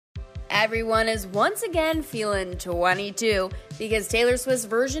Everyone is once again feeling 22 because Taylor Swift's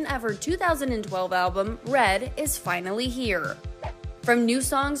version of her 2012 album, Red, is finally here. From new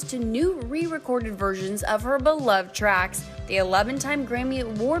songs to new re-recorded versions of her beloved tracks, the 11-time Grammy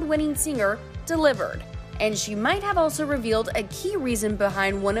Award-winning singer delivered. And she might have also revealed a key reason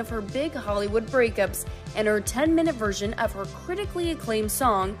behind one of her big Hollywood breakups in her 10-minute version of her critically acclaimed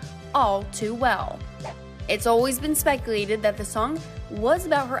song, All Too Well. It's always been speculated that the song was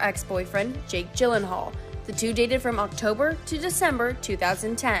about her ex-boyfriend, Jake Gyllenhaal. The two dated from October to December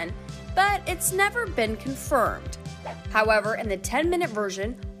 2010, but it's never been confirmed. However, in the 10-minute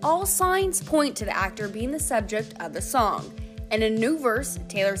version, all signs point to the actor being the subject of the song. In a new verse,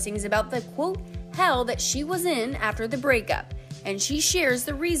 Taylor sings about the, quote, hell that she was in after the breakup, and she shares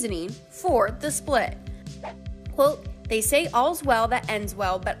the reasoning for the split. Quote, they say all's well that ends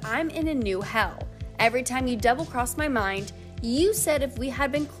well, but I'm in a new hell. Every time you double-crossed my mind, you said if we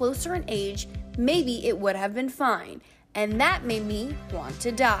had been closer in age, maybe it would have been fine, and that made me want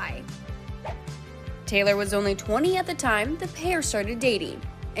to die. Taylor was only 20 at the time the pair started dating,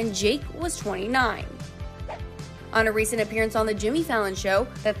 and Jake was 29. On a recent appearance on The Jimmy Fallon Show,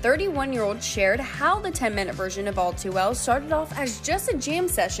 the 31-year-old shared how the 10-minute version of All Too Well started off as just a jam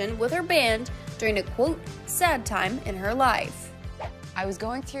session with her band during a, quote, sad time in her life. I was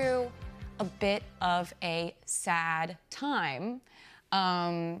going through a bit of a sad time,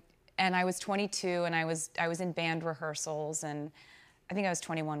 and I was 22, and I was in band rehearsals, and I think I was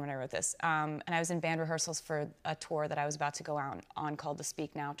 21 when I wrote this, and I was in band rehearsals for a tour that I was about to go out on called the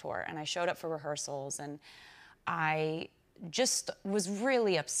Speak Now Tour, and I showed up for rehearsals, and I just was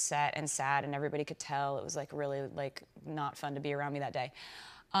really upset and sad, and everybody could tell it was like really like not fun to be around me that day.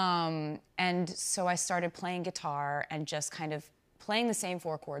 And so I started playing guitar and just kind of playing the same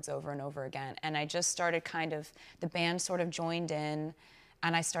 4 chords over and over again. And I just started the band sort of joined in,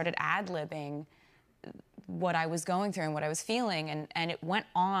 and I started ad-libbing what I was going through and what I was feeling, and it went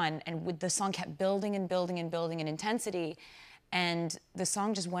on, and the song kept building and building and building in intensity, and the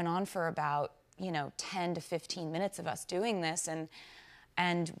song just went on for about, 10 to 15 minutes of us doing this, and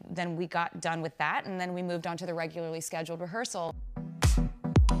then we got done with that, and then we moved on to the regularly scheduled rehearsal.